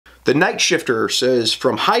The Night Shifter says,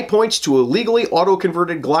 from high points to illegally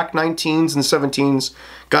auto-converted Glock 19s and 17s,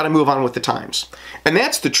 gotta move on with the times. And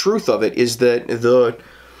that's the truth of it, is that the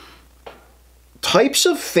types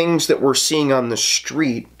of things that we're seeing on the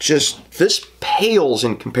street, this pales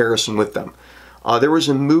in comparison with them. There was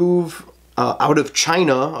a move out of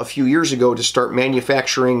China a few years ago to start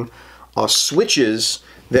manufacturing switches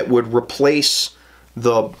that would replace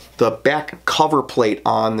the back cover plate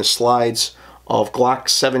on the slides of Glock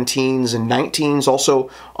 17s and 19s, also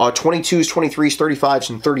 22s, 23s, 35s,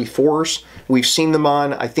 and 34s. We've seen them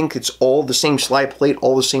on, I think it's all the same slide plate,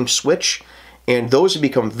 all the same switch, and those have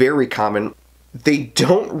become very common. They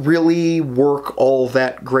don't really work all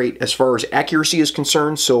that great as far as accuracy is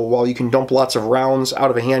concerned, so while you can dump lots of rounds out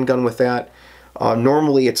of a handgun with that,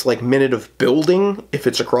 normally it's like minute of building if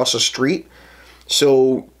it's across a street.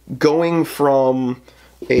 So going from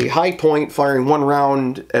a high point firing 1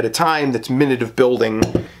 round at a time that's minute of building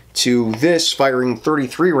to this firing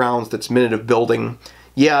 33 rounds that's minute of building,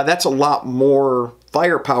 yeah, that's a lot more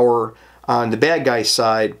firepower on the bad guy's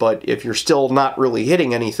side, but if you're still not really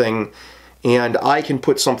hitting anything, and I can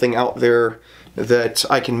put something out there that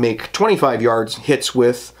I can make 25 yards hits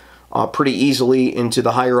with pretty easily into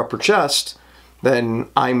the higher upper chest, then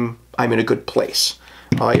I'm in a good place.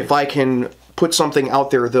 If I can put something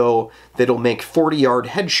out there, though, that'll make 40-yard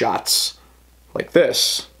headshots like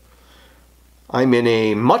this, I'm in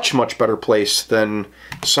a much, much better place than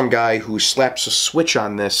some guy who slaps a switch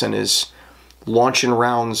on this and is launching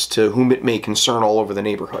rounds to whom it may concern all over the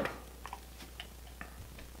neighborhood.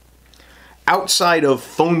 Outside of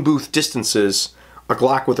phone booth distances, a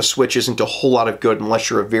Glock with a switch isn't a whole lot of good unless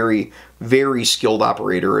you're a very, very skilled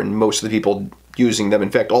operator, and most of the people using them,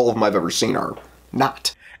 in fact, all of them I've ever seen, are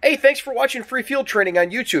not. Hey, thanks for watching Free Field Training on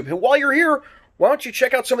YouTube. And while you're here, why don't you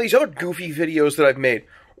check out some of these other goofy videos that I've made?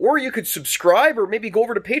 Or you could subscribe, or maybe go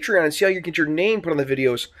over to Patreon and see how you get your name put on the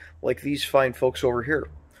videos, like these fine folks over here.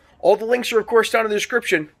 All the links are, of course, down in the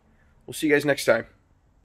description. We'll see you guys next time.